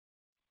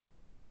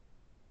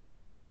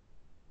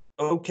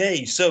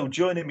Okay, so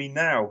joining me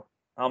now,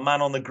 our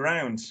man on the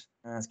ground,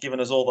 has given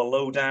us all the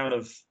lowdown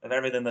of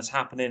everything that's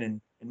happening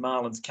in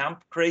Marlon's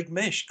camp. Craig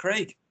Mish.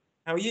 Craig,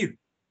 how are you?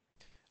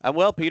 I'm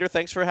well, Peter.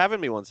 Thanks for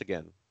having me once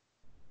again.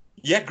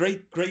 Yeah,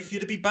 great for you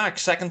to be back,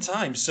 second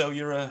time. So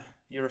you're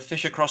a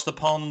fish across the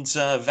pond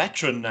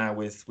veteran now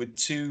with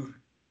two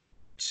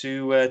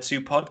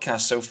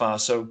podcasts so far.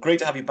 So great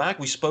to have you back.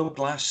 We spoke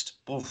last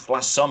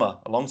summer,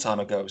 a long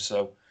time ago.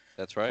 So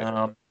That's right.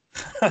 um,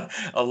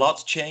 a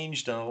lot's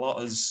changed and a lot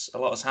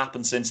has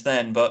happened since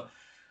then. But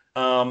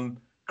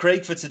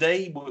Craig, for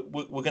today,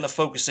 we're going to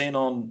focus in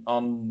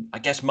on I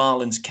guess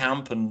Marlin's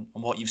camp and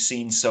what you've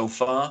seen so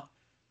far.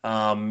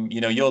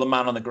 You're the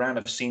man on the ground.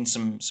 I've seen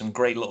some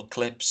great little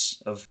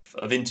clips of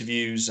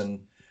interviews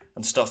and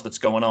stuff that's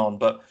going on.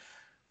 But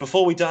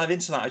before we dive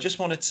into that, I just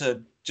wanted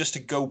to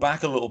go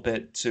back a little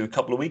bit to a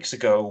couple of weeks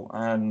ago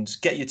and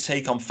get your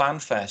take on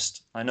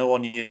FanFest. I know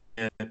on your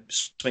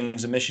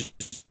Swings and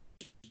Missions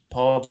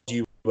pod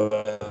you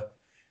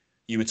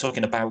were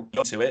talking about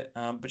to it,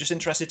 but just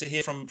interested to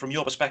hear from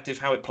your perspective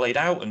how it played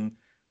out and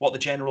what the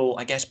general,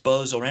 I guess,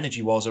 buzz or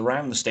energy was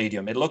around the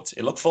stadium. It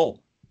looked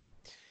full.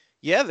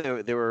 Yeah,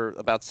 there were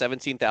about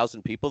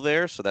 17,000 people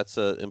there, so that's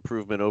an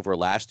improvement over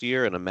last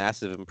year and a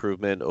massive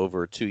improvement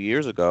over 2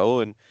 years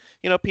ago. And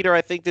Peter,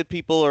 I think that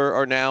people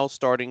are now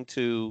starting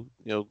to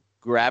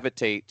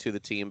gravitate to the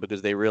team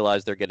because they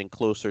realize they're getting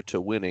closer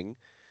to winning.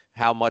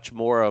 How much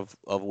more of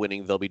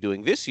winning they'll be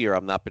doing this year,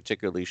 I'm not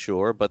particularly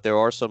sure, but there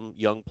are some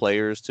young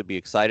players to be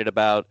excited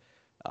about.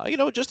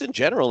 Just in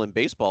general in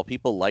baseball,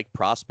 people like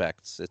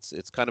prospects.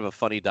 It's kind of a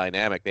funny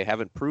dynamic. They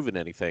haven't proven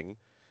anything,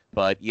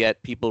 but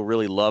yet people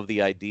really love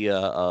the idea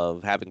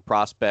of having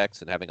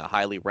prospects and having a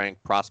highly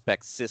ranked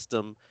prospect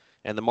system.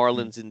 And the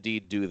Marlins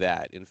indeed do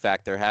that. In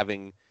fact, they're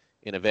having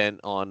an event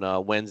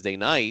on Wednesday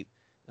night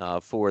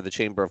for the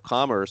Chamber of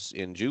Commerce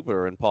in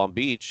Jupiter and Palm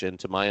Beach. And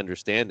to my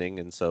understanding,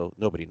 and so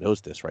nobody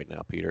knows this right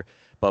now, Peter,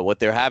 but what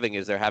they're having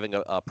is they're having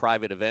a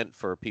private event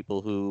for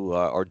people who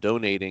are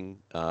donating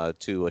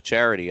to a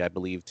charity, I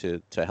believe,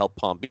 to help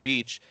Palm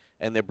Beach,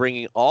 and they're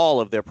bringing all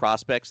of their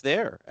prospects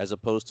there as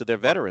opposed to their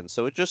veterans.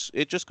 So it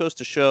just goes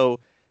to show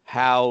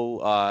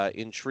how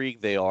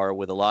intrigued they are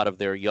with a lot of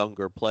their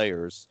younger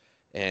players.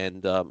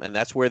 And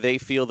that's where they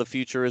feel the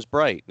future is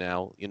bright.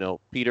 Now,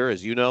 Peter,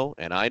 as you know,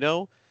 and I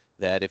know,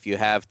 that if you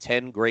have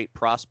 10 great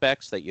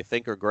prospects that you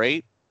think are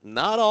great,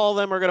 not all of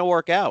them are going to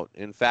work out.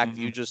 In fact,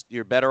 Mm-hmm.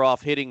 you're better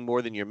off hitting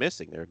more than you're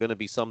missing. There are going to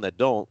be some that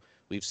don't.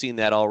 We've seen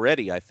that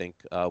already, I think,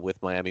 with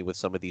Miami with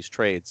some of these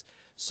trades.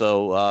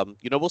 So,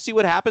 we'll see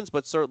what happens,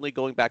 but certainly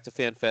going back to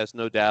FanFest,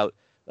 no doubt,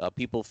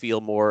 people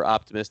feel more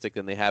optimistic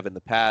than they have in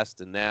the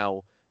past. And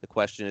now the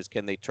question is,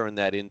 can they turn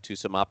that into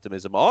some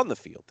optimism on the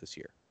field this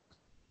year?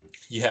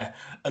 Yeah,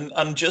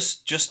 and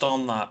just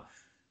on that,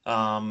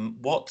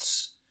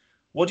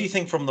 what do you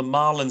think from the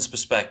Marlins'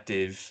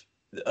 perspective?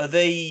 Are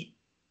they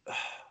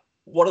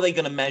what are they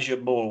going to measure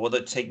more? Will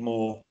they take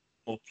more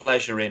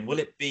pleasure in? Will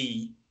it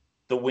be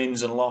the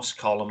wins and loss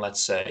column,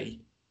 let's say,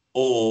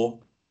 or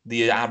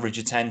the average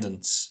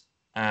attendance?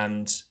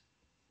 And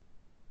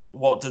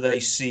what do they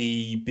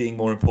see being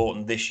more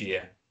important this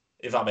year,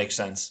 if that makes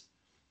sense?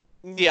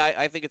 Yeah,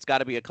 I think it's got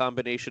to be a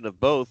combination of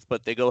both,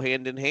 but they go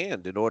hand in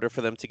hand. In order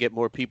for them to get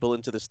more people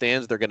into the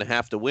stands, they're going to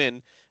have to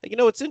win.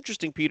 It's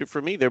interesting, Peter,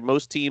 for me, there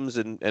most teams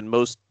and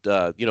most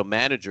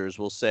managers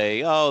will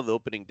say, "Oh, the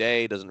opening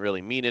day doesn't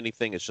really mean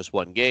anything. It's just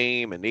one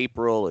game. In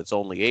April, it's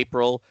only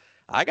April."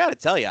 I got to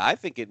tell you, I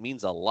think it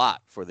means a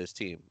lot for this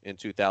team in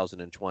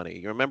 2020.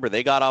 You remember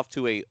they got off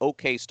to a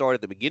okay start at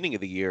the beginning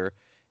of the year,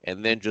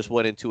 and then just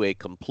went into a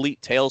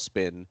complete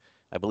tailspin.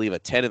 I believe a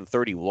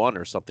 10-31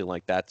 or something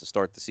like that to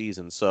start the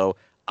season. So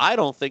I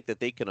don't think that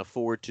they can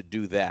afford to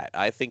do that.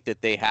 I think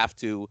that they have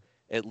to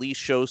at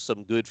least show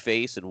some good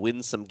face and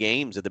win some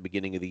games at the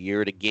beginning of the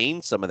year to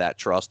gain some of that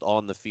trust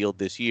on the field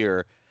this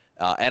year.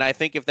 And I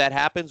think if that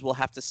happens, we'll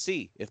have to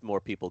see if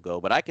more people go.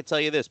 But I can tell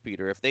you this,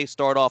 Peter, if they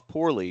start off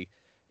poorly,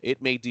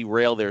 it may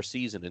derail their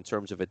season in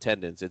terms of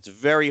attendance. It's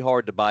very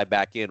hard to buy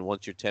back in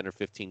once you're 10 or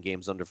 15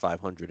 games under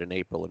 500 in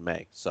April and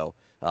May. So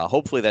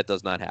hopefully that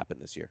does not happen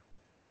this year.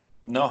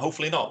 No,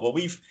 hopefully not. Well,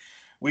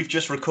 we've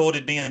just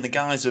recorded. Me and the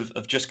guys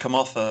have just come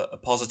off a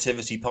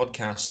positivity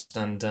podcast,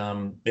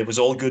 and it was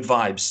all good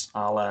vibes.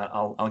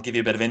 I'll give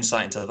you a bit of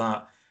insight into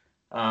that.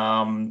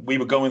 We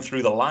were going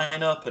through the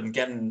lineup and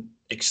getting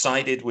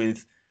excited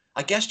with,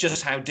 I guess,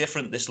 just how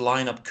different this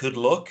lineup could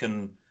look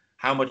and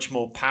how much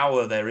more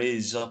power there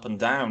is up and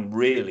down,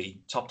 really,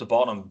 top to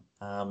bottom.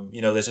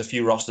 There's a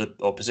few roster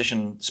or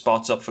position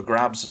spots up for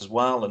grabs as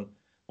well, and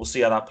we'll see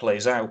how that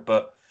plays out.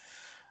 But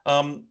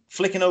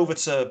flicking over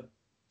to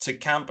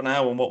camp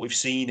now and what we've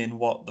seen in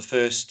what the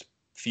first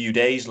few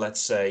days, let's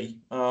say,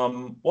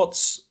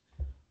 what's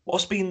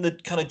been the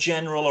kind of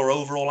general or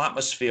overall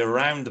atmosphere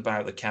around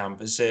about the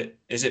camp? Is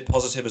it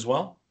positive as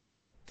well?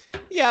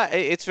 Yeah,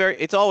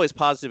 it's always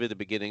positive at the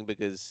beginning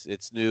because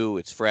it's new,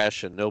 it's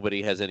fresh, and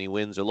nobody has any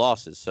wins or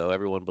losses. So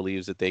everyone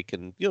believes that they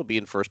can, be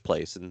in first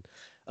place. And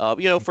for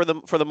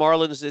the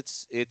Marlins,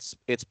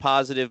 it's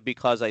positive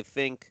because I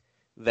think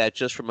that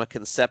just from a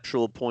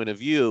conceptual point of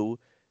view,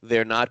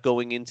 they're not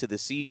going into the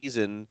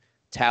season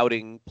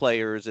touting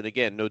players. And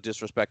again, no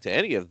disrespect to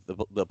any of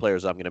the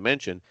players I'm going to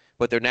mention,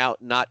 but they're now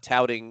not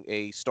touting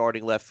a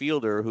starting left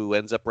fielder who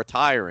ends up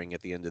retiring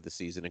at the end of the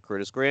season in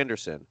Curtis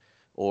Granderson.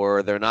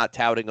 Or they're not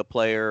touting a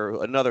player,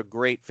 another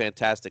great,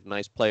 fantastic,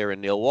 nice player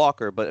in Neil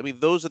Walker. But, I mean,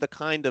 those are the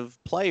kind of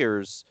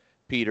players,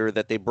 Peter,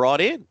 that they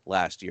brought in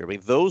last year. I mean,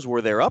 those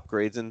were their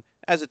upgrades. And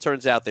as it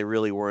turns out, they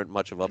really weren't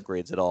much of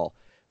upgrades at all.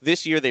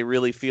 This year, they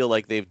really feel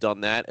like they've done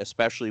that,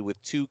 especially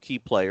with two key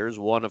players.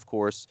 One, of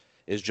course,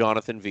 is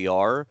Jonathan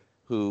Villar,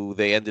 who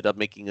they ended up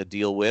making a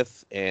deal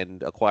with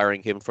and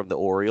acquiring him from the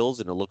Orioles.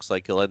 And it looks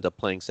like he'll end up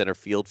playing center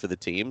field for the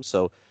team.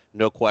 So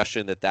no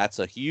question that that's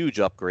a huge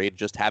upgrade,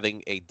 just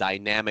having a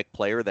dynamic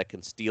player that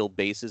can steal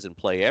bases and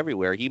play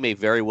everywhere. He may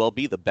very well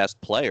be the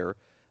best player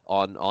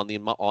on the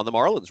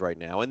Marlins right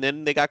now. And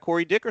then they got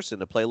Corey Dickerson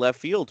to play left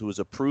field, who is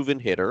a proven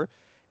hitter.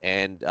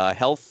 And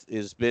health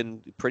has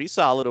been pretty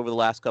solid over the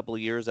last couple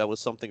of years. That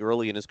was something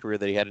early in his career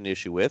that he had an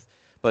issue with.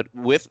 But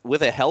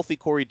with a healthy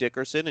Corey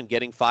Dickerson and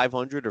getting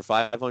 500 or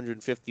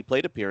 550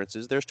 plate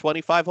appearances, there's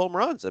 25 home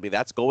runs. I mean,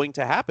 that's going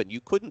to happen. You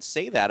couldn't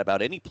say that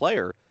about any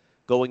player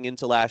going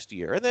into last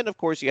year. And then, of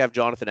course, you have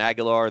Jonathan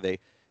Aguilar. They,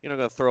 going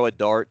to throw a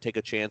dart, take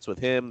a chance with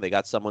him. They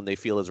got someone they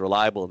feel is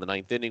reliable in the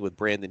ninth inning with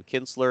Brandon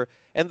Kinsler.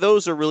 And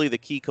those are really the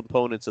key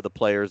components of the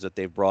players that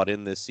they've brought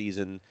in this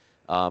season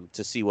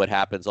to see what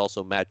happens.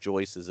 Also, Matt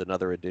Joyce is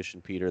another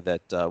addition, Peter,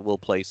 that will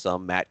play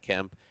some. Matt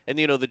Kemp. And,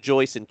 the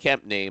Joyce and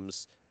Kemp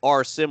names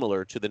are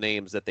similar to the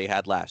names that they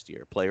had last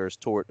year. Players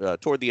toward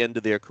the end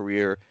of their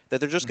career that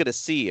they're just going to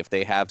see if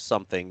they have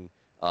something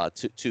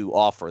to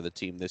offer the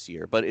team this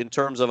year. But in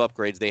terms of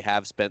upgrades, they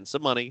have spent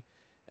some money,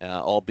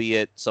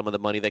 albeit some of the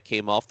money that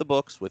came off the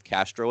books with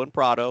Castro and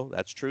Prado.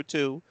 That's true,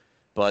 too.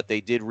 But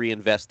they did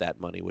reinvest that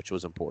money, which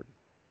was important.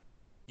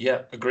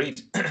 Yeah,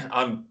 agreed.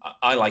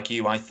 I like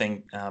you. I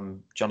think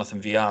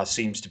Jonathan Villar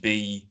seems to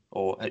be,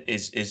 or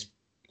is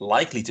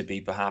likely to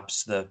be,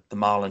 perhaps the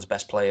Marlins'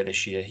 best player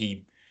this year.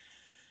 He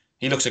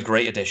looks a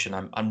great addition.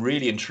 I'm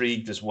really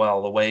intrigued as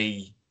well the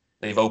way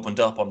they've opened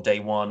up on day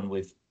one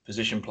with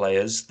position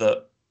players.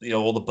 That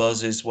all the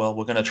buzz is, well,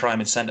 we're going to try him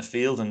in center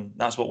field, and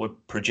that's what we're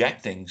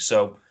projecting.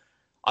 So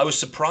I was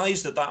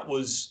surprised that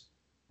was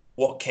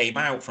what came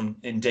out from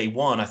in day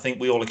one. I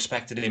think we all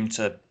expected him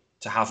to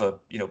have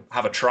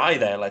a try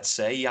there. Let's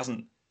say he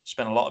hasn't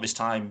spent a lot of his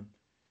time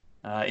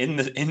in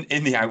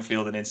the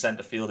outfield and in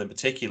center field in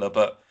particular,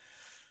 but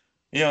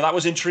that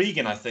was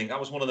intriguing. I think that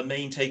was one of the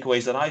main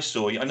takeaways that I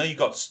saw. I know you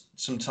got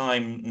some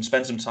time and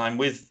spent some time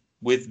with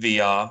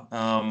Villar.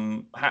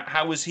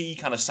 How was he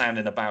kind of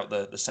sounding about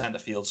the center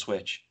field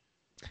switch?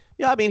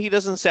 Yeah, I mean, he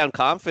doesn't sound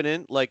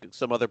confident like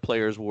some other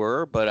players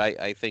were, but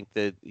I think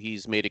that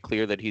he's made it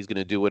clear that he's going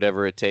to do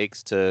whatever it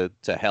takes to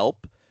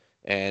help.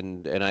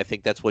 And I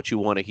think that's what you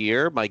want to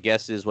hear. My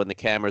guess is when the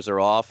cameras are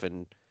off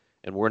and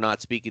we're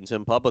not speaking to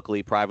him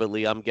publicly,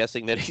 privately, I'm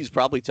guessing that he's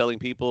probably telling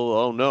people,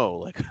 oh, no,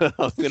 like,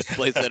 I'm going to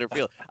play center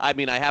field. I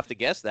mean, I have to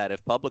guess that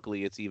if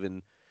publicly it's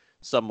even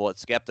somewhat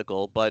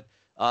skeptical. But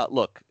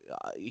look,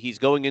 he's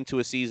going into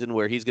a season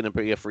where he's going to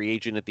be a free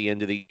agent at the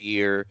end of the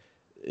year.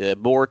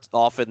 More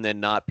often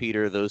than not,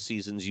 Peter, those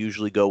seasons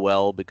usually go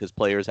well because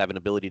players have an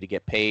ability to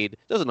get paid. It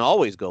doesn't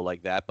always go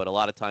like that, but a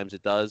lot of times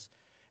it does.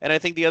 And I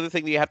think the other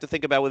thing that you have to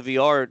think about with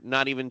Villar,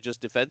 not even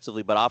just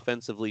defensively, but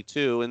offensively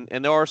too,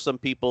 and there are some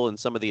people in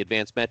some of the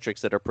advanced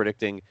metrics that are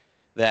predicting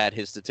that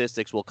his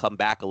statistics will come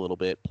back a little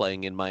bit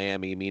playing in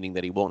Miami, meaning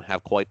that he won't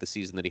have quite the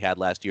season that he had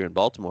last year in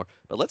Baltimore.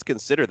 But let's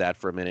consider that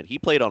for a minute. He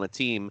played on a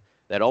team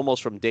that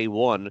almost from day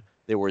one,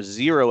 there were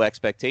zero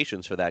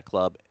expectations for that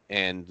club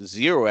and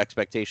zero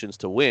expectations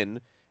to win,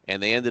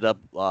 and they ended up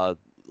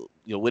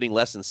winning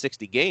less than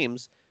 60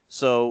 games.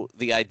 So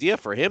the idea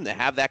for him to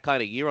have that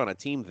kind of year on a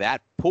team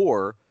that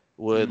poor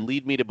would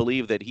lead me to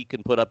believe that he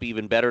can put up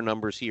even better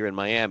numbers here in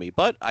Miami.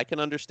 But I can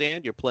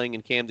understand you're playing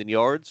in Camden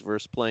Yards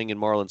versus playing in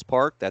Marlins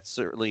Park. That's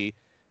certainly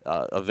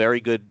a very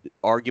good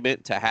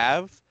argument to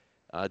have.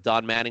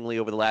 Don Mattingly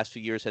over the last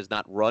few years has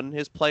not run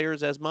his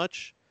players as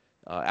much.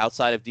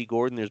 Outside of D.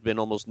 Gordon, there's been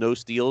almost no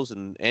steals,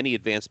 and any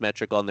advanced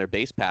metric on their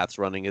base paths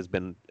running has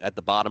been at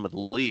the bottom of the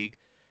league.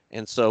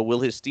 And so will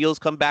his steals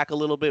come back a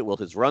little bit? Will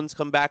his runs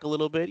come back a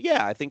little bit?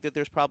 Yeah, I think that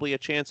there's probably a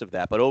chance of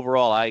that. But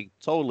overall, I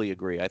totally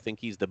agree. I think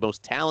he's the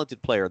most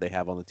talented player they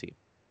have on the team.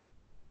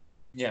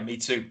 Yeah, me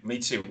too. Me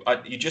too.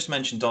 You just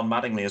mentioned Don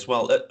Mattingly as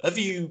well. Have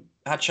you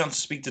had a chance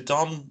to speak to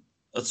Don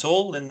at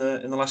all in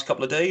the last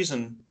couple of days?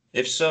 And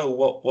if so,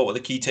 what were the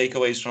key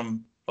takeaways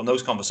from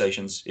those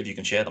conversations, if you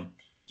can share them?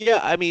 Yeah,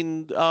 I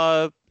mean,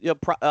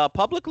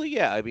 publicly,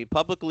 yeah. I mean,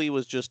 publicly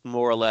was just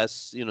more or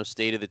less,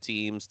 state of the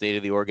team, state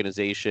of the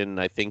organization.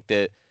 I think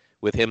that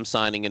with him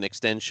signing an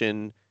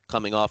extension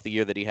coming off the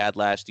year that he had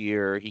last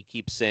year, he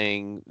keeps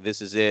saying,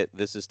 this is it,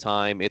 this is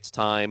time, it's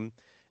time.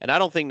 And I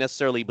don't think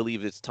necessarily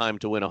believe it's time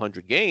to win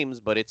 100 games,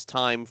 but it's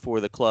time for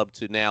the club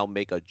to now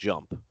make a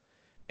jump.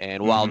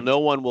 And while no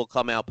one will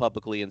come out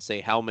publicly and say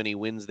how many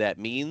wins that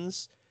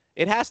means,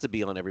 it has to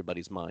be on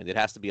everybody's mind. It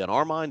has to be on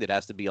our mind. It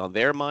has to be on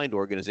their mind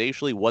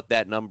organizationally, what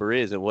that number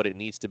is and what it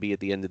needs to be at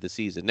the end of the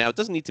season. Now, it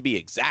doesn't need to be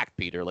exact,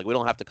 Peter. Like, we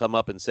don't have to come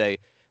up and say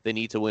they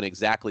need to win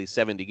exactly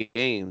 70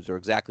 games or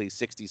exactly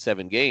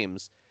 67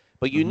 games,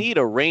 but you need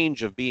a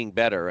range of being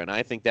better. And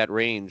I think that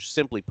range,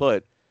 simply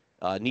put,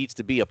 needs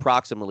to be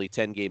approximately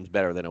 10 games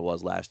better than it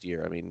was last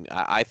year. I mean,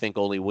 I think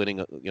only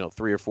winning,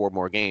 3 or 4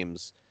 more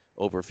games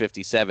over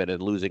 57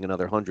 and losing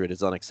another 100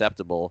 is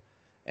unacceptable.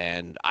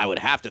 And I would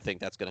have to think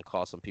that's going to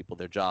cost some people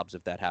their jobs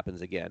if that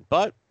happens again.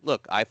 But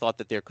look, I thought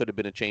that there could have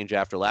been a change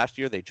after last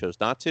year. They chose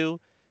not to.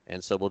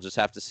 And so we'll just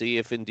have to see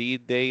if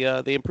indeed they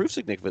improve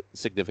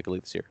significantly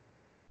this year.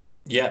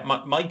 Yeah,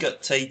 my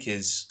gut take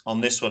is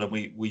on this one, and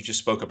we just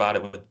spoke about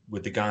it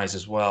with the guys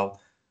as well.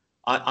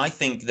 I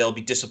think there'll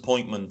be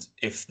disappointment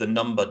if the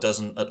number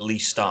doesn't at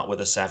least start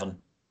with a 7.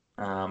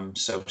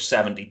 So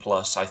 70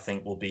 plus, I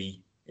think, will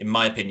be, in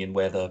my opinion,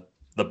 where the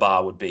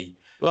bar would be.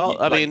 Well,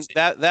 I mean,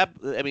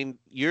 I mean,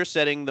 you're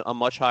setting a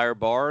much higher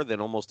bar than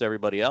almost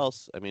everybody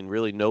else. I mean,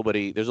 really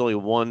there's only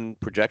one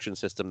projection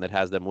system that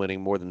has them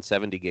winning more than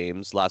 70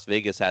 games. Las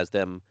Vegas has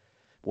them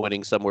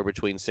winning somewhere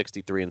between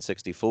 63 and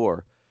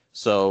 64.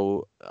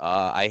 So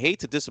I hate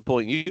to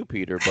disappoint you,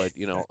 Peter, but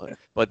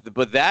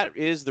but that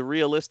is the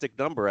realistic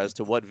number as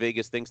to what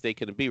Vegas thinks they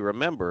can be.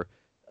 Remember,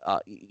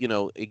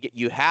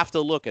 you have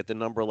to look at the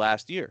number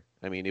last year.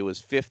 I mean, it was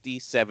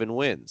 57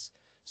 wins.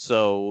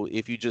 So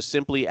if you just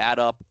simply add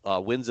up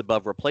wins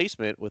above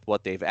replacement with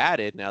what they've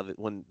added, now that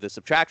when the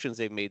subtractions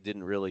they've made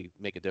didn't really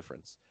make a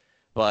difference,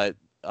 but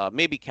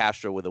maybe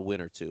Castro with a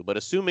win or two. But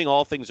assuming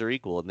all things are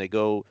equal and they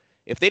go,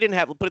 if they didn't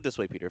have, put it this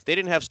way, Peter, if they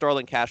didn't have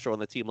Starlin Castro on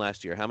the team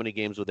last year, how many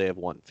games would they have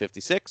won?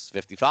 56,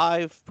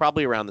 55,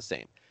 probably around the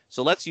same.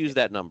 So let's use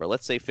that number.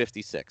 Let's say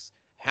 56.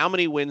 How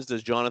many wins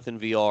does Jonathan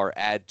Villar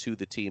add to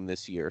the team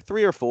this year?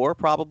 3 or 4,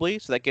 probably.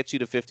 So that gets you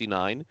to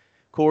 59.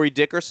 Corey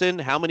Dickerson,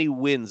 how many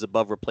wins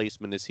above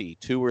replacement is he?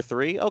 2 or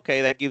 3?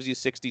 Okay, that gives you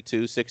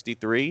 62,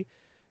 63.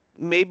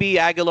 Maybe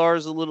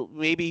Aguilar's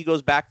maybe he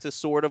goes back to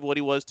sort of what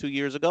he was 2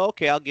 years ago.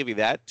 Okay, I'll give you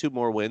that. 2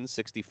 more wins,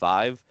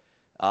 65.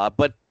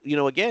 But,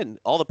 again,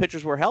 all the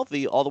pitchers were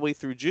healthy all the way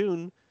through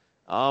June.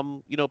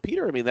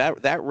 Peter, I mean,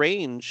 that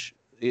range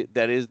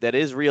that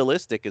is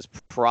realistic is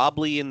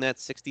probably in that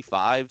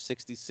 65,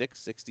 66,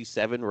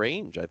 67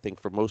 range, I think,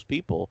 for most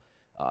people.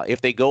 If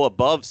they go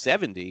above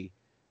 70,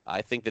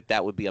 I think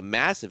that would be a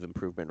massive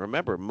improvement.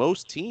 Remember,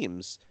 most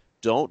teams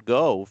don't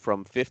go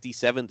from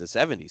 57 to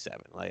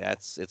 77. Like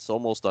it's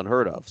almost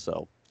unheard of.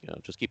 So,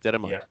 just keep that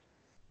in mind. Yeah.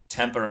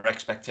 Temper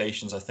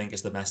expectations, I think,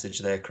 is the message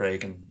there,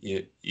 Craig, and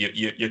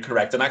you're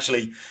correct. And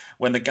actually,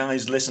 when the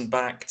guys listen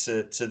back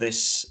to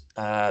this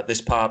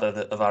part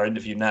of our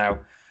interview now,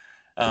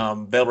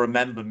 they'll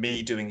remember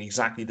me doing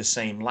exactly the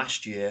same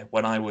last year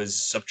when I was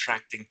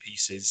subtracting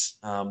pieces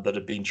that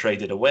had been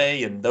traded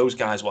away, and those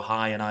guys were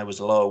high and I was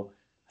low.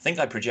 I think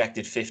I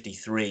projected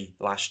 53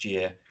 last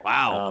year.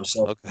 Wow.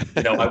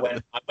 Okay. I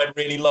went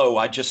really low.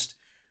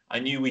 I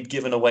knew we'd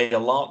given away a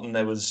lot, and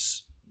there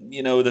was,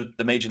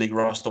 the Major League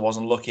roster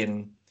wasn't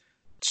looking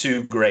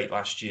too great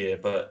last year,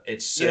 but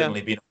it's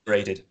certainly been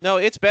upgraded. No,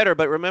 it's better.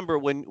 But remember,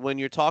 when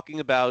you're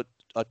talking about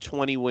a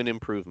 20-win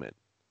improvement,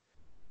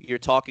 you're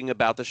talking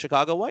about the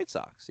Chicago White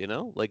Sox,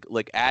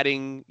 like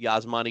adding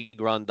Yasmani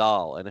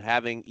Grandal and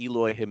having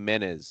Eloy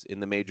Jimenez in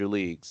the major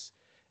leagues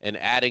and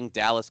adding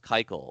Dallas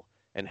Keuchel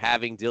and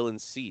having Dylan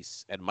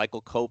Cease and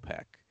Michael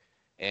Kopech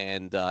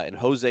and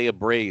Jose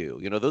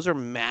Abreu. Those are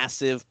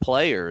massive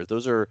players.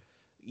 Those are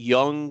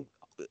young,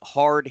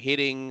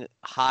 hard-hitting,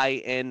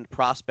 high-end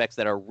prospects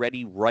that are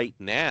ready right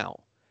now.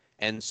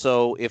 And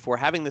so if we're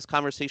having this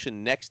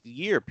conversation next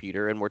year,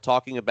 Peter, and we're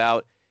talking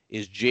about,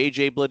 is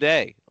J.J.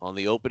 Bleday on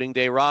the opening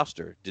day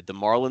roster? Did the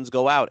Marlins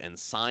go out and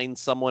sign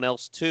someone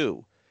else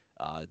too?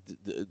 A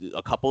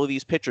couple of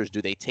these pitchers,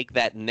 do they take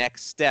that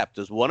next step?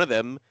 Does one of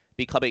them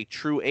become a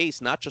true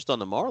ace, not just on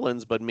the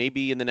Marlins, but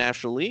maybe in the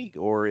National League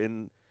or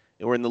in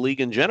the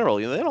league in general?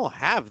 They don't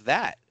have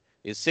that.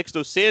 Is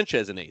Sixto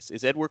Sanchez an ace?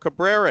 Is Edward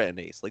Cabrera an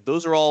ace? Like,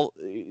 those are all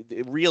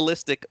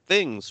realistic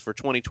things for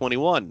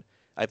 2021.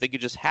 I think you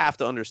just have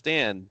to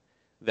understand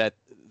that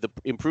the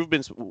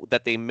improvements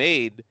that they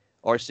made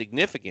are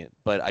significant,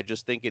 but I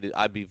just think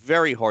I'd be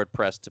very hard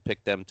pressed to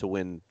pick them to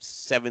win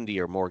 70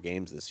 or more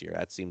games this year.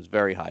 That seems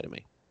very high to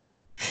me.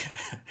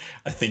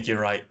 I think you're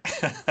right.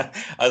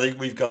 I think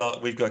we've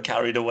got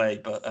carried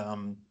away, but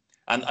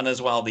and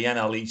as well, the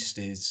NL East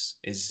is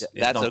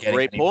that's not a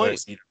great point.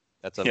 Worse,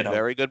 that's a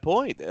very good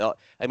point.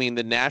 I mean,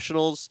 the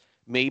Nationals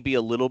may be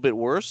a little bit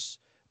worse,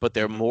 but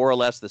they're more or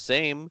less the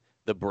same.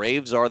 The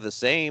Braves are the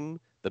same.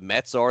 The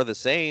Mets are the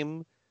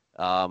same.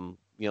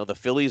 The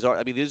Phillies are.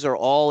 I mean, these are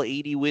all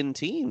 80-win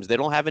teams. They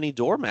don't have any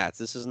doormats.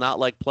 This is not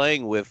like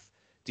playing with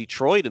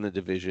Detroit in the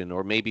division,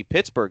 or maybe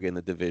Pittsburgh in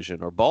the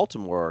division, or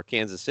Baltimore, or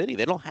Kansas City.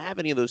 They don't have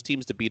any of those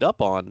teams to beat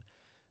up on.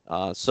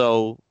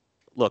 So,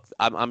 look,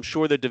 I'm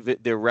sure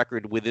their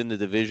record within the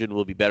division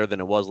will be better than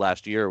it was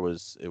last year.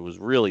 It was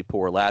really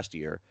poor last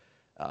year,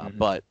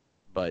 but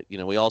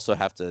we also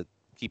have to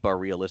keep our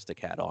realistic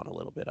hat on a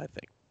little bit, I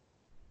think.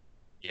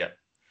 Yeah.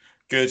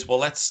 Good. Well,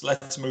 let's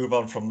move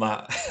on from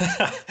that.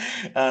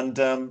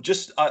 And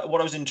just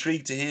what I was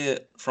intrigued to hear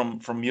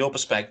from your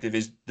perspective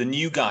is the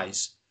new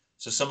guys.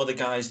 So some of the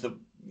guys that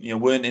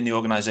weren't in the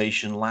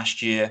organization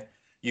last year,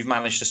 you've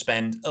managed to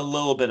spend a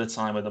little bit of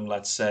time with them,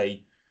 let's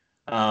say.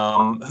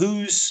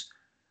 Who's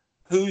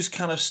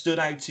kind of stood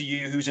out to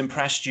you? Who's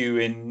impressed you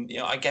in,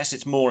 I guess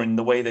it's more in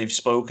the way they've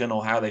spoken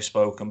or how they've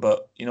spoken,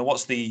 but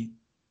what's the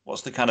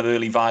kind of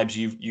early vibes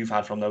you've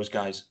had from those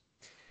guys?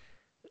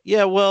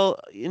 Yeah, well,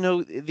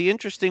 the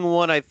interesting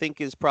one I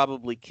think is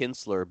probably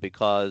Kinsler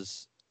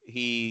because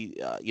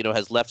he,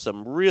 has left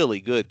some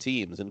really good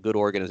teams and good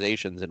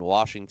organizations in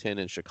Washington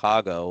and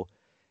Chicago,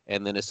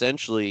 and then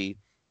essentially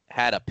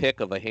had a pick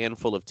of a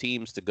handful of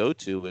teams to go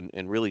to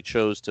and really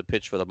chose to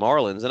pitch for the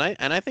Marlins.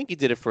 And I think he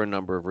did it for a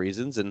number of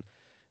reasons. And,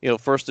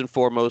 first and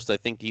foremost, I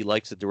think he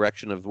likes the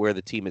direction of where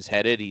the team is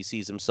headed. He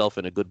sees himself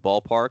in a good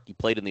ballpark. He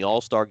played in the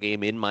All-Star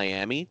game in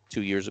Miami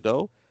 2 years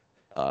ago.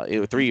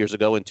 3 years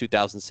ago in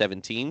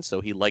 2017.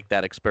 So he liked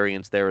that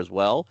experience there as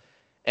well.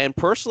 And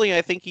personally,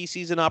 I think he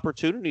sees an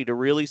opportunity to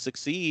really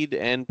succeed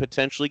and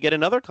potentially get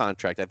another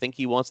contract. I think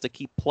he wants to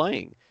keep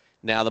playing.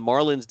 Now, the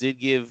Marlins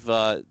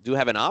do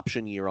have an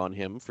option year on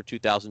him for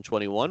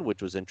 2021,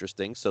 which was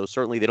interesting. So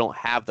certainly they don't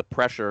have the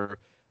pressure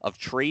of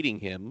trading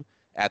him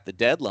at the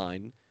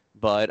deadline.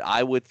 But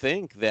I would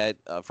think that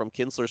from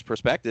Kinsler's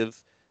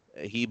perspective,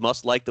 he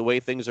must like the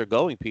way things are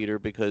going, Peter,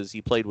 because he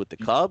played with the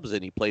Cubs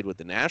and he played with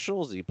the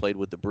Nationals and he played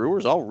with the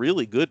Brewers, all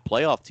really good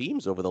playoff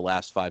teams over the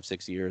last 5,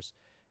 6 years.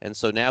 And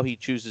so now he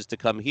chooses to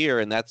come here,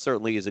 and that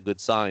certainly is a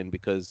good sign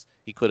because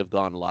he could have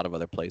gone a lot of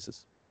other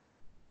places.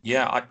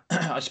 Yeah, I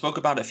I spoke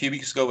about it a few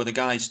weeks ago with the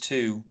guys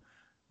too.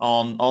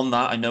 On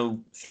that, I know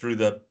through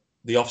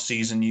the off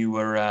season you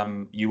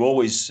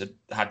always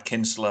had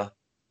Kinsler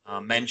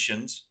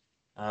mentioned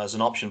as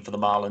an option for the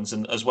Marlins,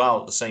 and as well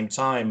at the same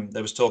time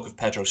there was talk of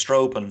Pedro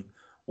Strop and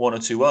one or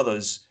two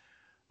others.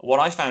 What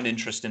I found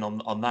interesting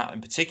on that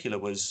in particular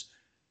was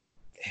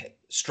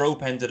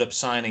Strop ended up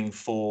signing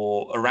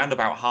for around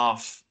about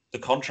half the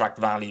contract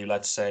value,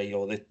 let's say,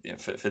 or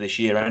for this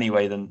year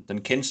anyway, than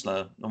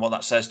Kinsler. And what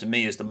that says to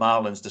me is the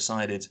Marlins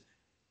decided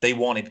they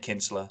wanted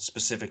Kinsler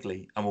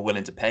specifically and were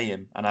willing to pay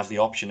him and have the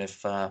option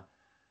if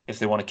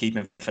they want to keep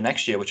him for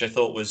next year, which I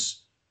thought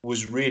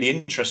was really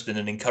interesting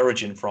and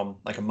encouraging from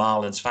like a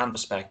Marlins fan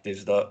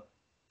perspective that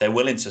they're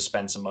willing to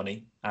spend some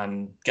money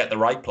and get the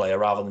right player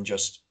rather than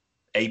just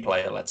a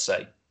player, let's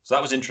say. So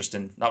that was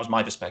interesting. That was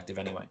my perspective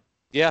anyway.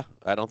 Yeah,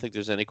 I don't think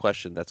there's any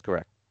question. That's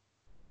correct.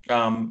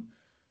 Um,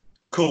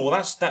 Cool.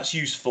 Well, that's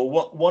useful.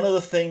 What one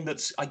other thing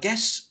that's I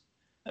guess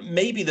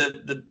maybe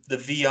the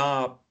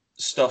VR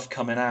stuff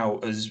coming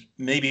out has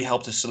maybe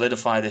helped to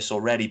solidify this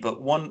already.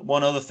 But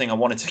one other thing I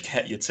wanted to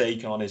get your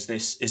take on is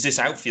this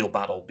outfield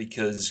battle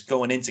because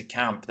going into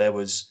camp there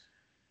was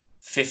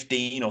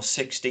 15 or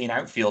 16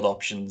 outfield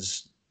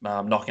options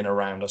knocking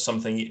around or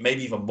something,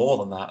 maybe even more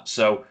than that.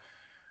 So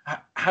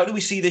how do we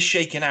see this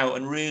shaking out?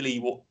 And really,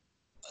 what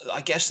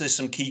I guess there's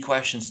some key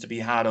questions to be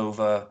had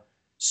over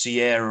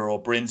Sierra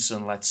or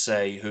Brinson, let's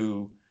say,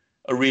 who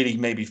are really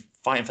maybe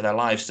fighting for their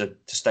lives to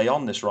stay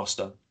on this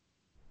roster.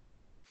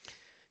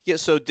 Yeah,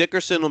 so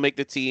Dickerson will make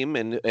the team,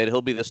 and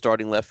he'll be the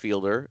starting left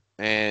fielder.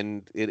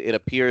 And it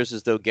appears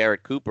as though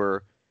Garrett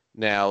Cooper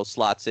now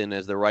slots in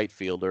as the right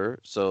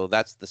fielder. So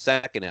that's the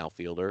second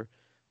outfielder.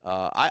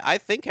 I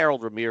think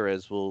Harold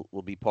Ramirez will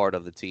be part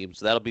of the team,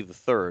 so that'll be the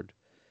third.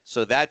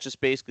 So that just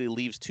basically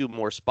leaves two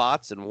more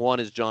spots, and one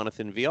is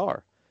Jonathan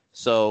VR.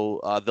 So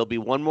there'll be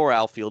one more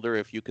outfielder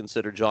if you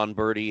consider John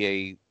Birdie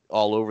a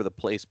all over the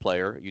place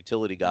player,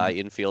 utility guy,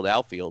 infield,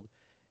 outfield.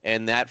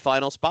 And that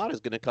final spot is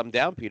going to come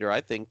down, Peter,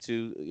 I think,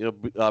 to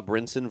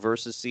Brinson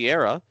versus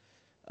Sierra.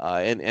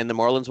 And the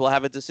Marlins will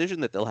have a decision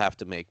that they'll have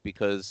to make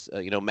because,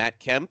 Matt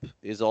Kemp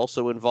is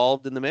also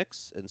involved in the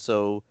mix. And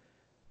so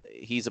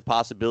he's a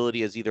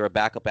possibility as either a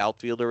backup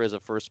outfielder as a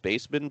first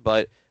baseman.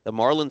 But the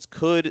Marlins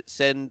could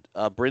send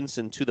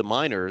Brinson to the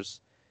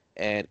minors,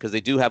 and because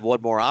they do have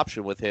one more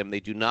option with him. They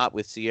do not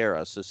with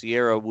Sierra. So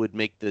Sierra would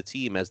make the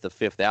team as the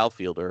fifth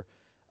outfielder.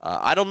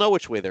 I don't know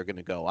which way they're going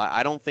to go.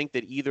 I don't think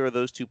that either of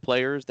those two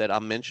players that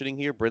I'm mentioning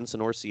here,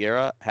 Brinson or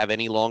Sierra, have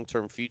any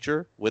long-term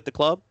future with the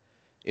club.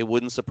 It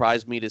wouldn't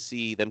surprise me to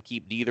see them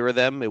keep neither of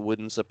them. It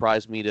wouldn't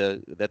surprise me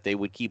that they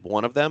would keep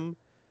one of them.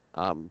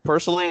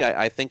 Personally,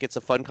 I think it's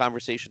a fun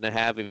conversation to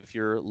have if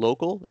you're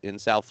local in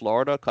South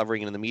Florida,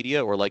 covering it in the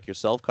media, or like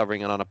yourself,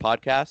 covering it on a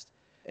podcast.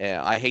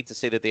 I hate to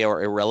say that they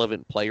are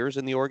irrelevant players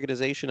in the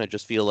organization. I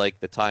just feel like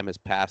the time has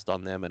passed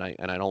on them, and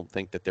I don't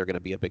think that they're going to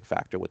be a big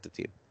factor with the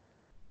team.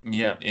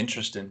 Yeah,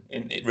 interesting.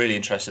 Really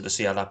interested to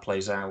see how that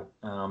plays out.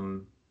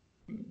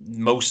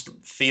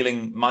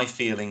 My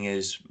feeling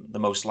is the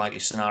most likely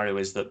scenario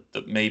is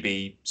that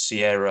maybe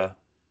Sierra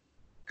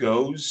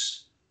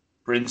goes,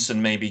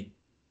 Brinson maybe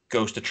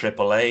goes to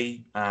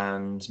AAA,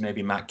 and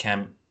maybe Matt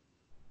Kemp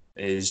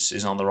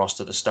is on the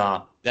roster to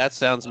start. That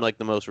sounds like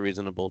the most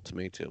reasonable to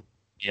me too.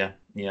 Yeah,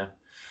 yeah.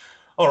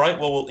 All right.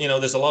 Well,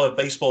 there's a lot of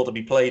baseball to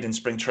be played in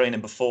spring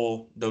training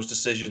before those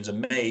decisions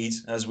are made.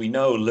 As we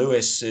know,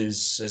 Lewis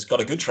has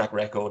got a good track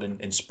record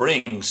in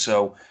spring.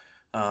 So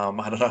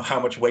I don't know how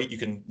much weight you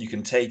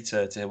can take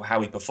to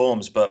how he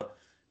performs, but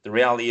the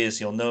reality is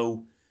he'll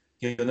know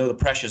the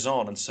pressure's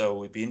on, and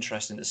so it'd be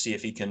interesting to see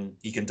if he can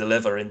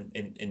deliver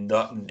in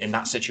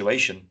that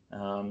situation.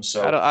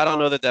 I don't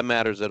know that that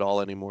matters at all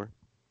anymore.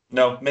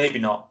 No, maybe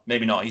not,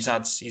 maybe not. He's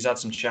had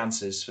some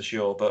chances for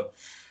sure, but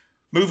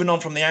moving on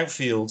from the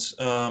outfield.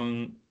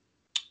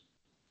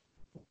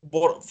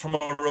 What from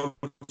a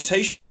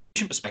rotation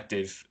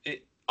perspective,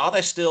 are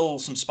there still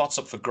some spots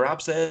up for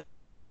grabs there?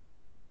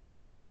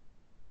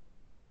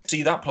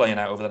 See that playing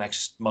out over the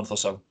next month or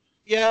so.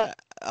 Yeah,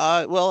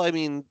 well, I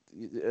mean,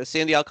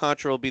 Sandy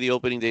Alcantara will be the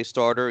opening day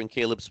starter, and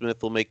Caleb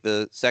Smith will make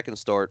the second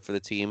start for the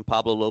team.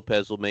 Pablo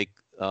Lopez will make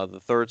the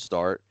third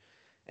start.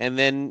 And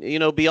then,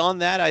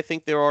 beyond that, I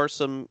think there are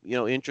some,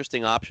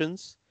 interesting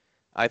options.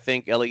 I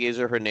think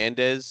Eliezer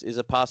Hernandez is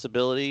a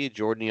possibility.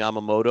 Jordan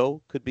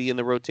Yamamoto could be in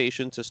the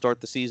rotation to start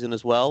the season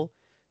as well.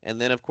 And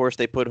then, of course,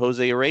 they put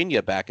Jose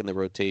Urena back in the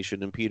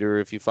rotation. And Peter,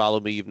 if you follow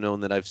me, you've known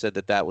that I've said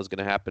that that was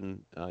going to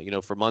happen,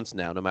 for months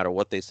now. No matter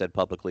what they said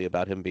publicly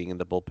about him being in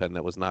the bullpen,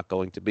 that was not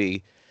going to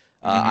be.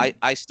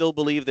 I still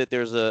believe that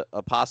there's a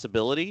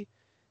possibility,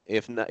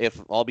 if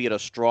albeit a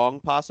strong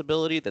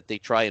possibility, that they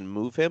try and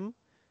move him.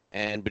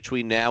 And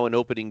between now and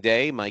opening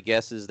day, my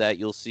guess is that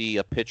you'll see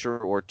a pitcher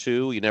or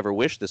two. You never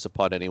wish this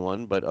upon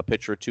anyone, but a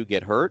pitcher or two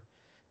get hurt,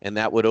 and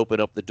that would open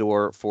up the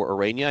door for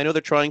Urena. I know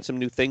they're trying some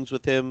new things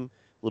with him,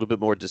 a little bit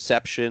more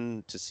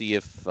deception to see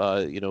if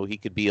he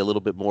could be a little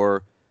bit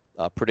more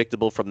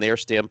predictable from their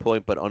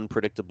standpoint, but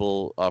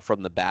unpredictable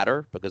from the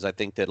batter, because I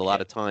think that a lot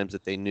of times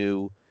that they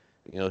knew,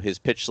 his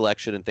pitch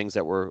selection and things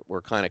that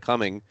were kind of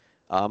coming.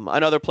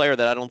 Another player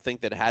that I don't think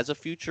that has a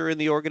future in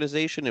the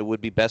organization, it would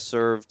be best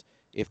served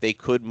if they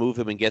could move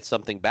him and get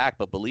something back.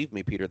 But believe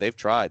me, Peter, they've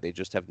tried. They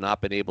just have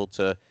not been able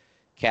to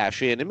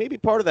cash in. And maybe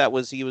part of that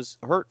was he was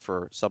hurt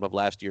for some of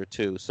last year,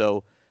 too.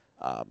 So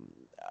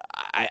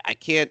I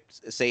can't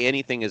say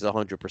anything is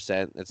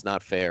 100%. It's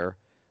not fair.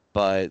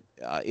 But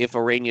if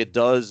Urena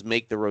does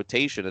make the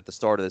rotation at the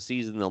start of the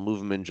season, they'll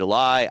move him in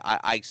July.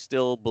 I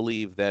still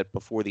believe that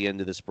before the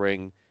end of the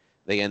spring,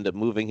 they end up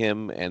moving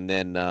him, and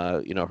then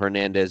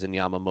Hernandez and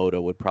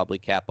Yamamoto would probably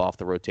cap off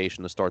the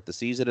rotation to start the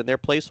season, and they're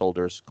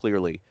placeholders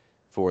clearly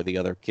for the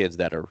other kids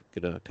that are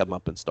going to come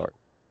up and start.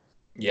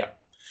 Yeah.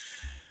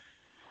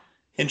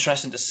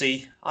 Interesting to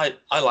see. I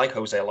like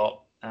Jose a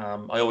lot.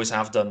 I always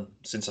have done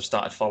since I've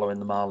started following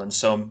the Marlins.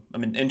 So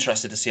I'm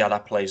interested to see how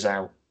that plays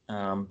out.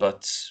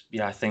 But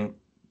yeah, I think,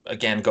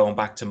 again, going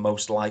back to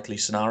most likely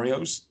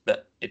scenarios,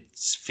 that it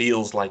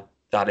feels like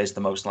that is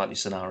the most likely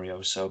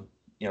scenario. So,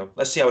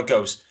 let's see how it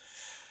goes.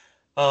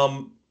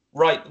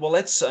 Right. Well,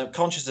 let's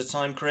conscious of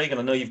time, Craig,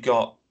 and I know you've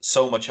got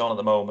so much on at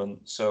the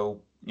moment.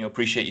 So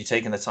appreciate you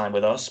taking the time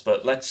with us,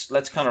 but let's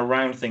kind of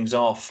round things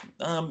off,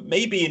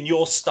 maybe in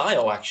your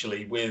style,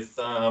 actually, with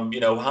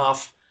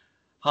half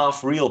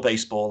real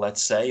baseball,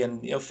 let's say,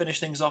 and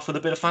finish things off with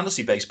a bit of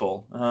fantasy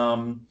baseball.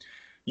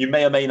 You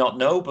may or may not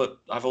know, but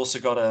I've also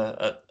got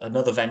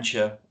another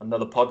venture,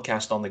 another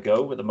podcast on the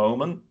go at the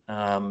moment,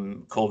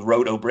 called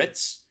Roto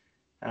Brits,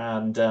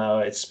 and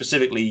it's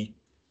specifically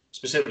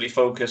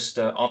focused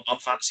on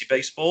fantasy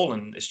baseball,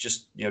 and it's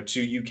just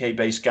two UK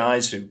based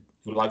guys who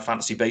like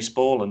fantasy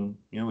baseball, and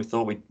we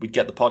thought we'd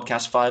get the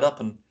podcast fired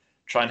up and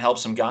try and help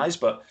some guys.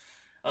 But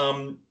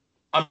I'm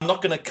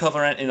not going to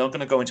cover anything. I'm not going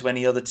to go into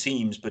any other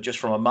teams, but just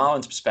from a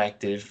Marlins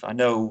perspective, I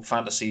know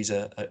fantasy is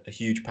a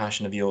huge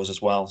passion of yours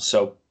as well.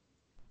 So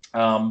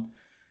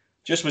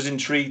just was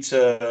intrigued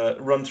to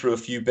run through a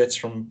few bits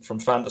from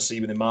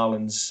fantasy with the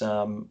Marlins,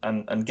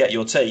 and get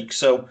your take.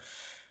 So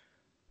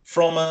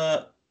from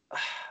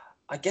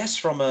I guess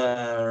from when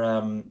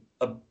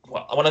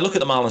I look at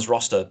the Marlins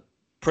roster,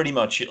 pretty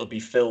much it'll be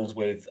filled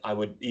with, I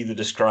would either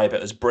describe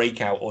it as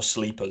breakout or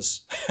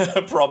sleepers,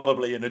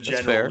 probably in a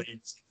general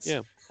league.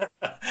 Yeah.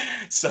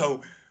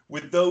 So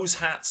with those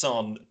hats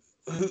on,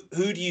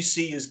 who do you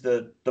see as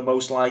the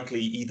most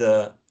likely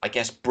either, I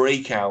guess,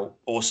 breakout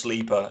or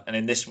sleeper? And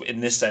in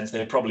this sense,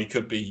 they probably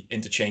could be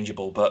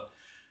interchangeable. But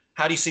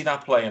how do you see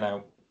that playing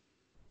out?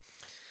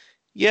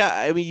 Yeah,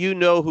 I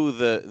mean, who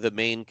the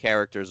main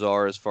characters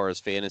are as far as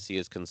fantasy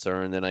is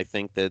concerned, and I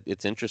think that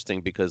it's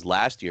interesting because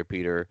last year,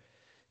 Peter,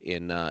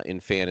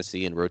 in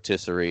fantasy and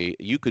rotisserie,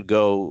 you could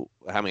go,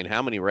 I mean,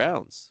 how many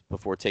rounds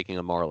before taking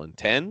a Marlin?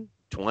 10,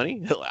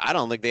 20? I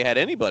don't think they had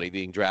anybody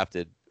being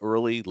drafted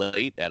early,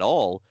 late at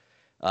all.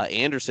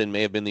 Anderson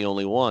may have been the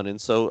only one.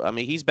 And so, I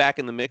mean, he's back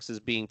in the mix as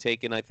being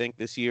taken, I think,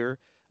 this year.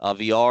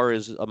 VR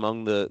is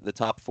among the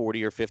top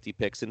 40 or 50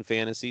 picks in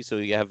fantasy. So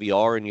you have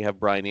VR and you have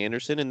Brian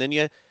Anderson. And then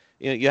you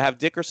have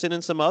Dickerson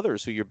and some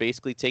others who you're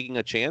basically taking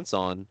a chance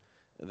on.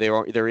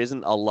 There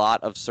isn't a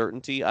lot of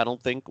certainty, I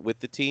don't think, with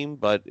the team.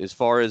 But as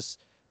far as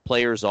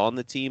players on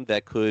the team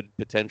that could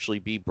potentially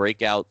be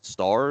breakout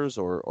stars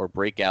or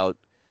breakout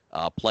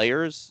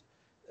players,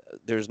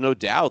 there's no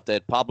doubt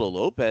that Pablo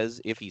Lopez,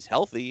 if he's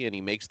healthy and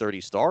he makes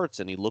 30 starts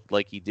and he looked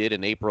like he did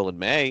in April and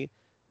May,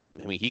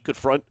 I mean, he could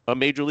front a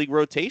major league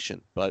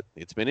rotation, but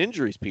it's been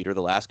injuries, Peter,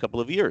 the last couple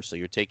of years. So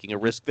you're taking a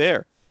risk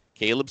there.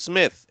 Caleb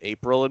Smith,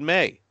 April and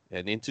May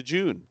and into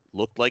June,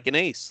 looked like an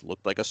ace,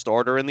 looked like a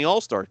starter in the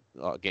All-Star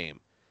game.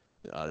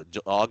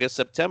 August,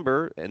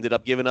 September, ended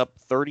up giving up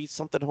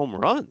 30-something home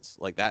runs.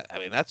 Like that, I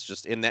mean, that's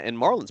just in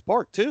Marlins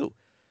Park, too.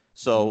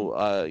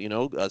 So,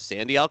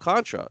 Sandy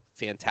Alcantara,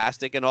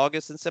 fantastic in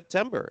August and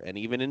September, and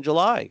even in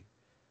July.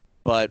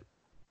 But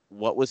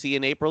what was he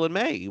in April and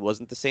May? He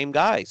wasn't the same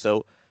guy.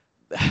 So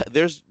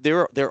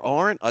there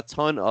aren't a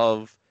ton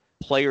of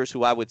players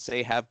who I would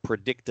say have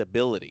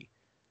predictability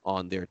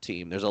on their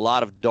team. There's a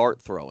lot of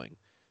dart throwing.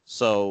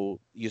 So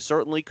you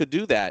certainly could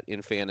do that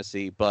in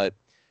fantasy, but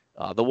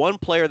the one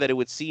player that it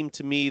would seem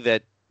to me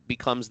that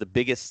becomes the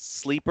biggest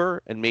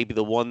sleeper, and maybe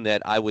the one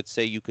that I would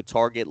say you could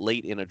target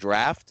late in a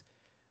draft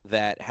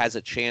that has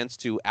a chance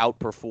to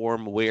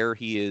outperform where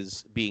he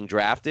is being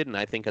drafted, and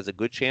I think has a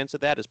good chance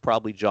of that, is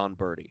probably Jon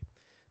Berti.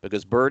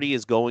 Because Berti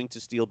is going to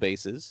steal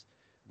bases.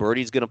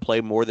 Berti's going to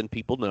play more than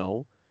people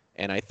know.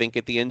 And I think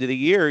at the end of the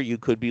year, you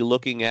could be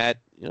looking at,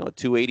 a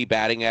 280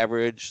 batting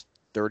average,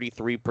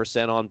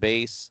 33% on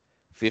base,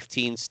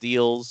 15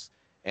 steals.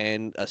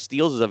 And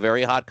steals is a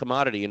very hot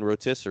commodity in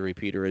rotisserie,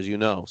 Peter, as you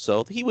know.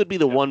 So he would be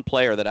the one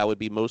player that I would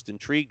be most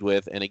intrigued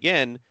with. And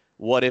again,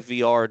 what if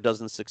VR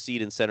doesn't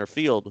succeed in center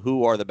field?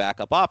 Who are the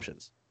backup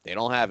options? They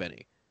don't have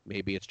any.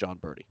 Maybe it's Jon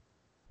Berti.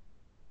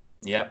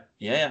 Yeah,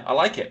 I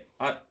like it.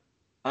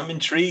 I'm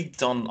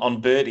intrigued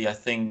on Berti. I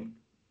think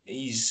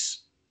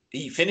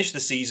he finished the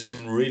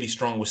season really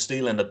strong, was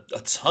stealing a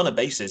ton of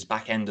bases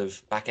back end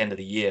of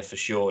the year for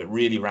sure. It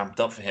really ramped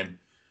up for him.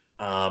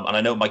 And I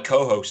know my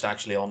co-host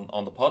actually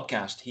on the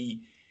podcast,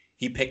 he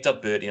picked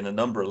up Berti in a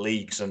number of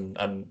leagues,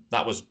 and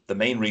that was the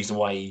main reason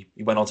why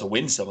he went on to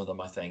win some of them,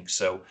 I think.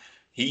 So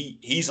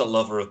he's a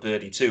lover of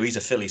Berti too. He's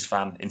a Phillies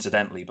fan,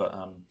 incidentally,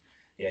 but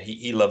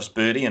he loves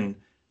Berti, and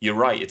you're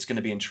right. It's going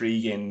to be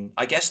intriguing.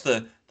 I guess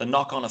the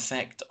knock-on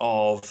effect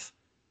of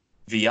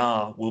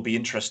VR will be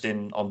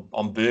interesting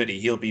on Berti.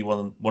 He'll be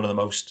one of the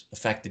most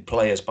affected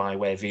players by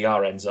where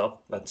VR ends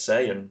up, let's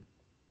say. And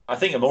I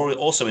think I'm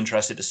also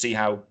interested to see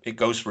how it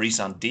goes for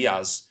Isan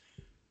Diaz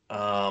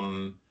at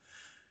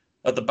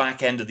the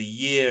back end of the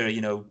year,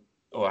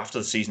 or after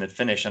the season had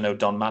finished. I know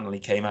Don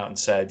Mattingly came out and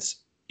said,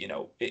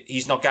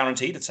 he's not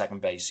guaranteed at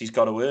second base. He's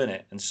got to earn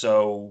it. And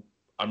so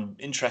I'm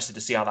interested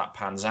to see how that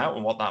pans out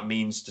and what that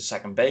means to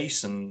second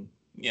base. And,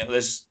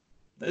 there's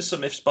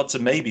some ifs, buts,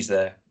 and maybes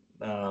there.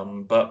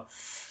 But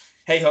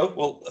hey ho,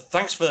 well,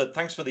 thanks for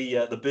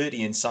the Berti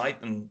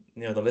insight, and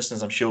the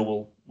listeners I'm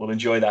sure will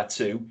enjoy that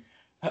too.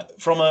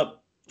 From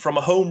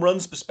a home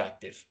runs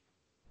perspective,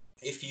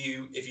 if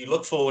you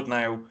look forward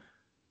now,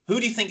 who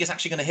do you think is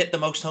actually going to hit the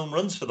most home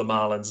runs for the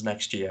Marlins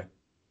next year?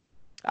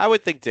 I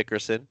would think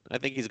Dickerson. I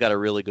think he's got a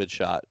really good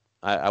shot.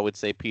 I would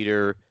say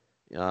Peter,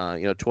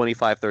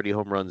 25, 30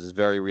 home runs is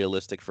very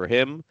realistic for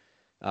him.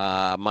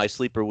 My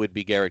sleeper would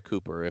be Garrett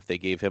Cooper if they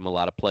gave him a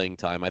lot of playing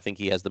time. I think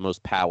he has the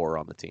most power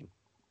on the team.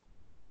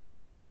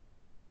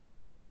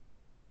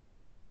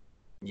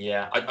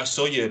 Yeah, I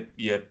saw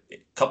your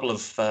couple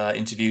of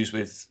interviews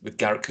with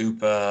Garrett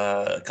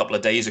Cooper a couple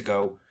of days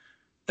ago.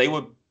 They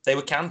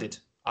were candid.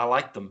 I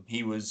liked them.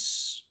 He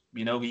was,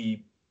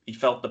 he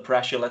felt the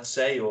pressure, let's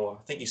say, or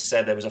I think he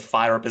said there was a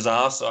fire up his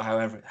arse, or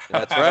however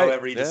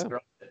he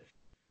described it.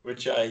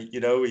 Which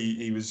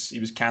he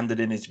was candid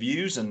in his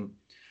views and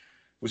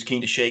was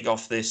keen to shake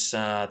off this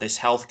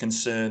health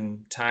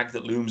concern tag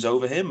that looms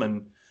over him.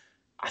 And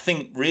I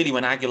think really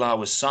when Aguilar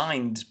was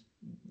signed,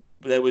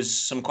 there was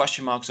some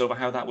question marks over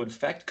how that would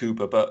affect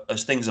Cooper. But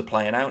as things are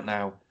playing out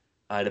now,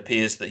 it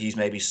appears that he's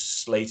maybe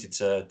slated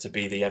to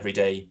be the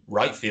everyday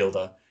right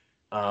fielder.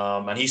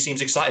 And he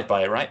seems excited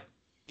by it, right?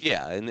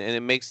 Yeah, and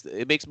it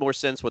makes more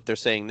sense what they're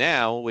saying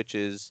now, which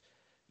is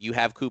you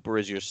have Cooper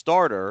as your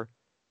starter,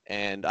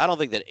 and I don't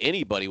think that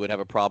anybody would have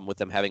a problem with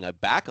them having a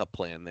backup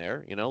plan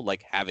there,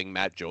 like having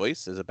Matt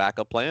Joyce as a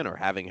backup plan or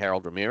having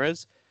Harold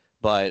Ramirez.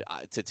 But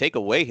to take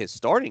away his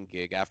starting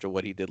gig after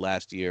what he did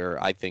last year,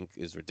 I think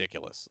is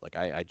ridiculous. Like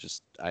I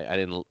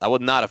was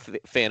not a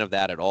fan of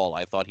that at all.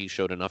 I thought he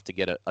showed enough to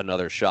get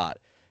another shot.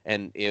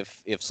 And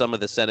if some of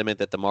the sentiment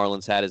that the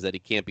Marlins had is that he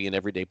can't be an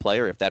everyday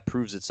player, if that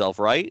proves itself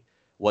right,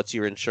 what's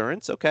your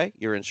insurance? Okay,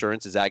 your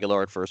insurance is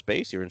Aguilar at first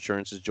base. Your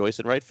insurance is Joyce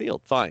in right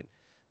field. Fine.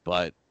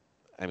 But,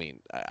 I mean,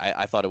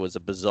 I thought it was a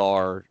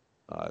bizarre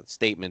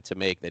statement to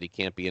make that he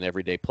can't be an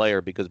everyday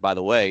player because, by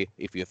the way,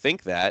 if you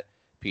think that,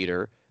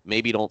 Peter,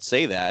 maybe don't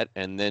say that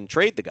and then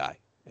trade the guy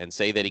and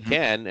say that he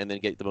can and then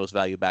get the most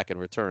value back in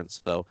return.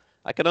 So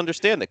I can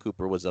understand that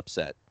Cooper was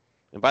upset.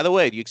 And by the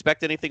way, do you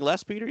expect anything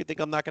less, Peter? You think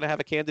I'm not going to have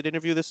a candid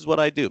interview? This is what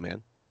I do,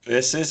 man.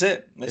 This is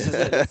it.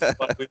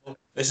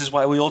 This is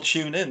why we all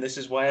tune in. This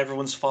is why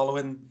everyone's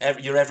following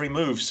your every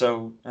move.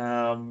 So,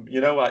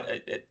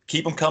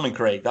 keep them coming,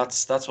 Craig.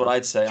 That's what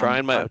I'd say.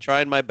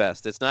 Trying my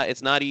best. It's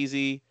not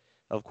easy.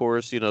 Of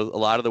course, a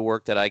lot of the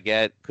work that I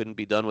get couldn't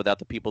be done without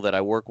the people that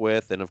I work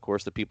with, and of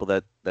course the people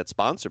that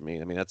sponsor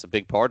me. I mean, that's a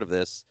big part of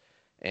this.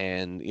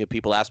 And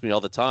people ask me all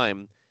the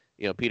time,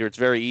 Peter, it's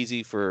very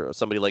easy for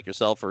somebody like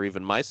yourself or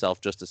even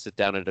myself just to sit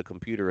down at a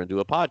computer and do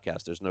a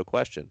podcast. There's no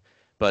question.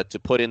 But to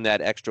put in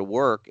that extra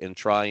work and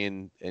try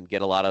and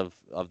get a lot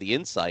of the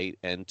insight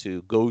and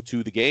to go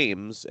to the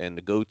games and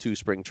to go to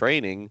spring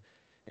training,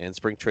 and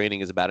spring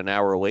training is about an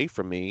hour away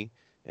from me,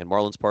 and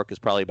Marlins Park is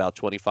probably about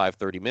 25,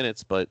 30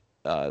 minutes. But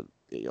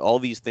all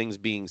these things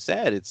being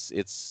said,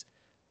 it's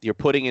you're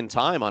putting in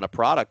time on a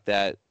product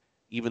that,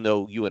 even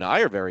though you and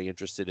I are very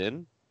interested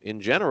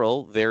in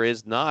general, there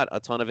is not a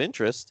ton of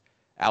interest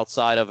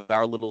outside of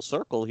our little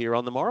circle here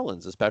on the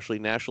Marlins, especially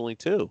nationally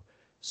too.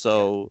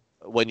 So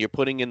when you're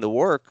putting in the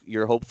work,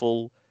 you're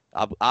hopeful.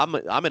 I'm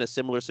in a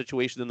similar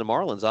situation than the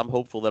Marlins. I'm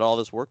hopeful that all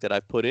this work that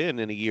I've put in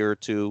a year or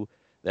two,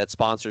 that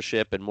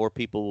sponsorship and more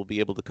people will be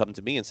able to come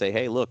to me and say,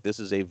 hey, look, this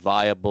is a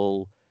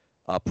viable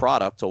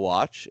product to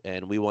watch,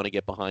 and we want to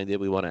get behind it.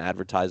 We want to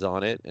advertise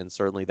on it, and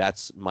certainly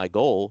that's my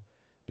goal.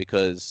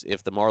 Because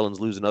if the Marlins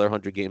lose another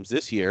 100 games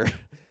this year,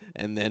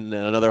 and then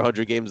another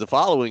 100 games the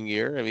following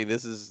year, I mean,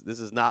 this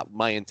is not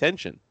my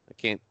intention. I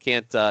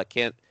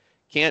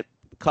can't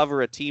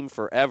cover a team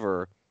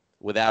forever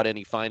without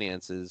any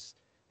finances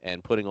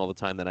and putting all the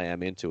time that I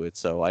am into it.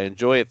 So I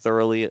enjoy it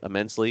thoroughly,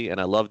 immensely, and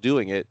I love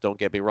doing it. Don't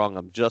get me wrong.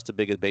 I'm just as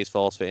big a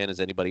baseball fan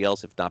as anybody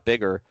else, if not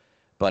bigger.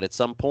 But at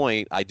some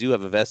point, I do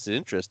have a vested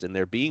interest in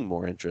there being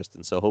more interest.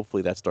 And so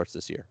hopefully that starts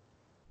this year.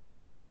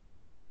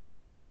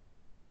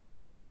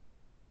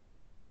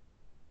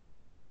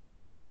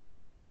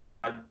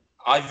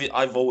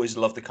 I've always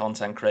loved the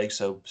content, Craig.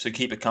 So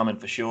keep it coming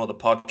for sure. The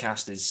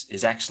podcast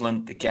is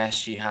excellent. The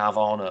guests you have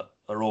on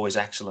are always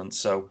excellent.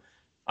 So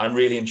I'm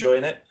really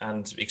enjoying it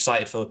and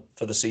excited for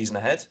the season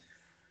ahead.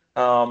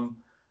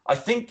 I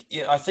think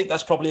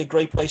that's probably a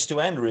great place to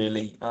end.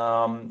 Really,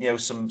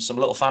 some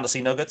little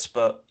fantasy nuggets,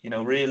 but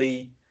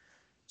really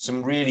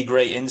some really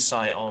great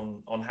insight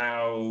on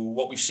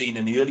what we've seen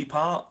in the early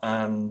part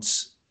and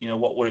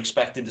what we're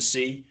expecting to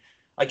see.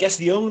 I guess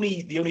the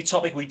only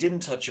topic we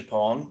didn't touch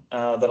upon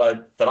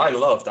that I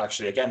loved,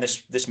 actually, again,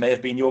 this may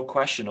have been your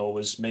question or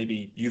was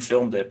maybe you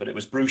filmed it, but it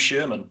was Bruce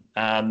Sherman,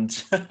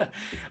 and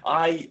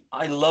I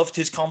loved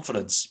his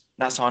confidence.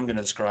 That's how I'm going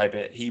to describe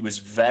it. He was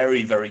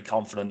very, very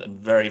confident and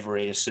very,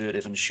 very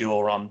assertive and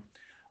sure on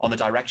the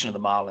direction of the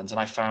Marlins, and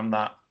I found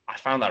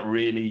that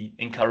really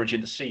encouraging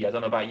to see. I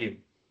don't know about you.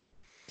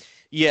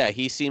 Yeah,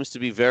 he seems to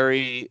be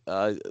very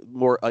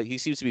he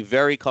seems to be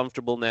very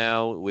comfortable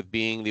now with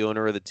being the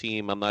owner of the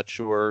team. I'm not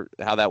sure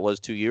how that was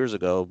 2 years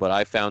ago, but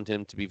I found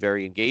him to be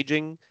very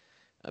engaging,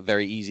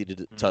 very easy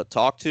to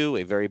talk to,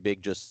 a very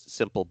big, just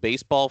simple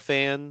baseball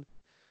fan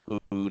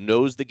who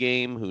knows the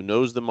game, who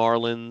knows the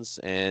Marlins.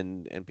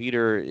 And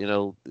Peter,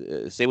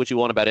 say what you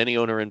want about any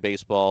owner in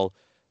baseball.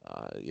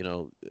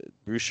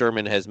 Bruce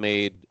Sherman has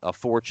made a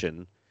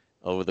fortune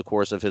over the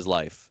course of his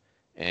life.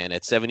 And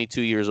at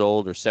 72 years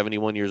old or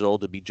 71 years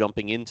old to be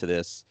jumping into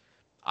this,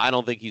 I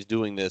don't think he's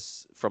doing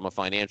this from a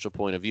financial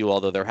point of view,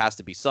 although there has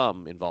to be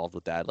some involved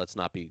with that. Let's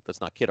not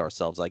kid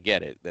ourselves. I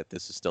get it that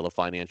this is still a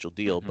financial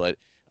deal, but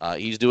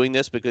he's doing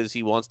this because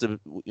he wants to,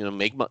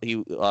 make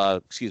money.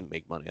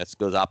 Make money. That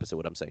goes opposite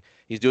what I'm saying.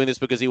 He's doing this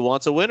because he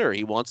wants a winner.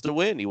 He wants to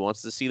win. He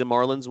wants to see the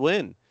Marlins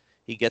win.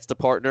 He gets to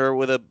partner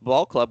with a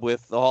ball club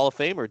with the Hall of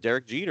Famer,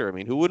 Derek Jeter. I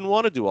mean, who wouldn't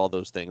want to do all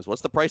those things?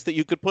 What's the price that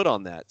you could put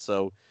on that?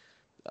 So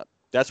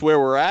that's where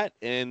we're at,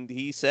 and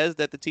he says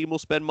that the team will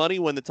spend money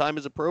when the time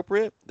is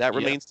appropriate. That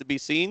remains to be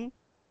seen.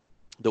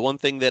 The one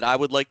thing that I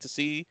would like to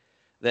see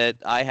that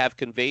I have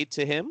conveyed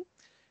to him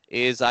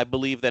is I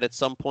believe that at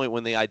some point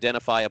when they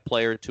identify a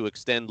player to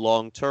extend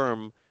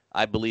long-term,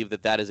 I believe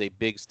that that is a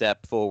big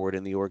step forward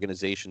in the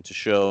organization to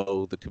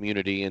show the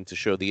community and to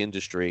show the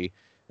industry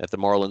that the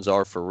Marlins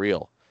are for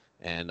real.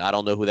 And I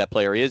don't know who that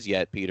player is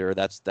yet, Peter.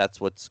 That's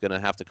what's going to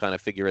have to kind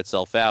of figure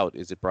itself out.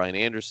 Is it Brian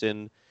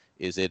Anderson?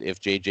 Is it if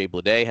J.J.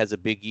 Bleday has a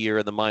big year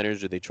in the minors,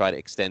 do they try to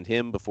extend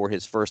him before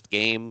his first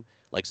game,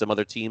 like some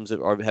other teams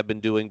have been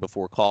doing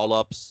before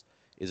call-ups?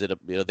 Is it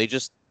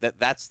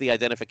that's the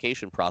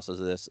identification process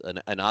of this.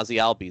 An Ozzie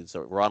Albies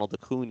or Ronald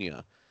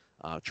Acuna,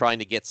 trying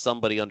to get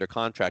somebody under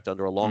contract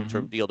under a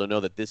long-term deal to know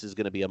that this is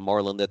going to be a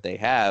Marlin that they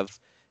have.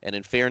 And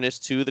in fairness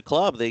to the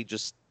club, they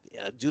just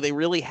do they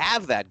really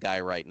have that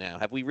guy right now?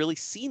 Have we really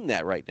seen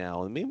that right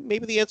now? And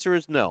maybe the answer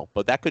is no,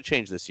 but that could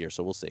change this year,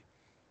 so we'll see.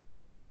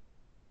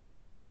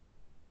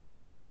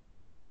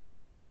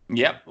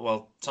 Yep.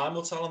 Well, time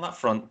will tell on that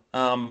front.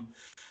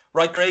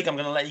 Right, Greg, I'm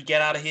going to let you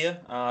get out of here.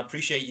 I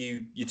appreciate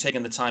you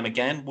taking the time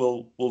again.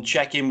 We'll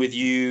check in with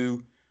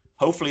you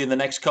hopefully in the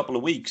next couple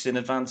of weeks in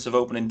advance of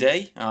opening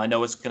day. I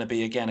know it's going to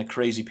be, again, a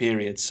crazy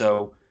period.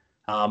 So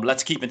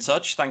let's keep in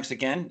touch. Thanks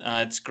again.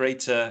 It's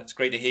great to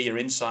hear your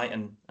insight,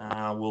 and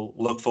we'll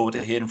look forward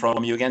to hearing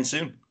from you again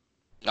soon.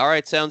 All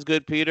right, sounds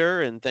good,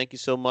 Peter, and thank you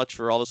so much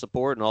for all the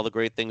support and all the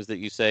great things that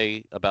you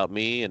say about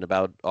me and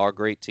about our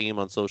great team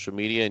on social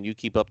media, and you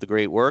keep up the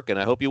great work, and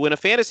I hope you win a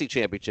fantasy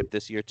championship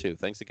this year, too.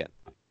 Thanks again.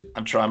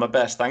 I'm trying my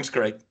best. Thanks,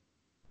 Greg.